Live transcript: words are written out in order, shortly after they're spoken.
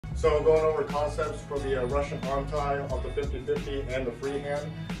So going over concepts for the Russian arm tie of the 50-50 and the free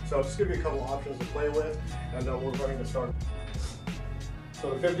hand. So I'll just give you a couple options to play with, and we're going to start.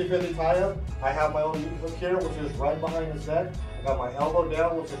 So the 50-50 tie-up, I have my own meat hook here, which is right behind his neck. I got my elbow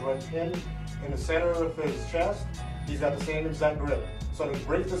down, which is right pinned in the center of his chest. He's got the same exact grip. So to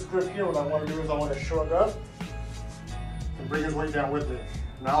break this grip here, what I want to do is I want to shrug up and bring his weight down with me.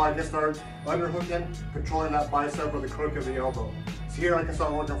 Now I can start underhooking, controlling that bicep or the crook of the elbow. So here I can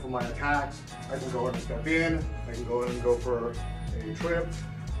start working for my attacks. I can go in and step in. I can go in and go for a trip.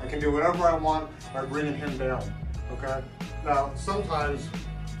 I can do whatever I want by bringing him down, okay? Now, sometimes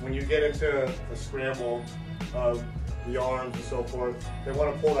when you get into a scramble of the arms and so forth, they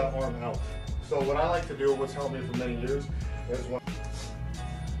want to pull that arm out. So what I like to do, what's helped me for many years, is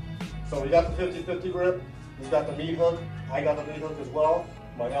so we got the 50-50 grip, we've got the meat hook, I got the meat hook as well.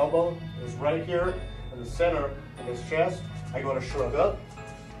 My elbow is right here in the center of his chest. I go to shrug up,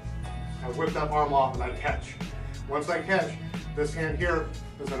 I whip that arm off and I catch. Once I catch, this hand here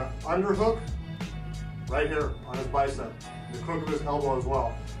is an underhook right here on his bicep, the crook of his elbow as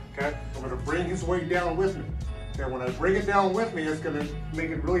well. Okay, I'm going to bring his weight down with me. Okay, when I bring it down with me, it's going to make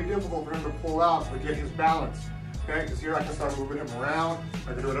it really difficult for him to pull out or get his balance. Okay, because here I can start moving him around.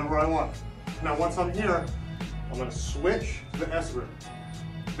 I can do whatever I want. Now once I'm here, I'm going to switch to the S grip.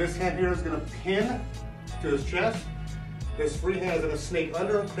 This hand here is going to pin to his chest. This free hand is going to snake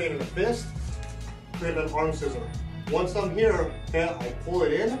under, creating a fist, creating an arm scissor. Once I'm here, okay, I pull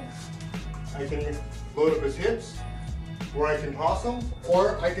it in. I can load up his hips, or I can toss him,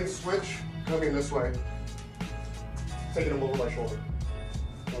 or I can switch coming this way, taking him over my shoulder.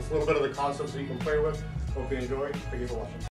 That's a little bit of the concepts that you can play with. Hope you enjoy. Thank you for watching.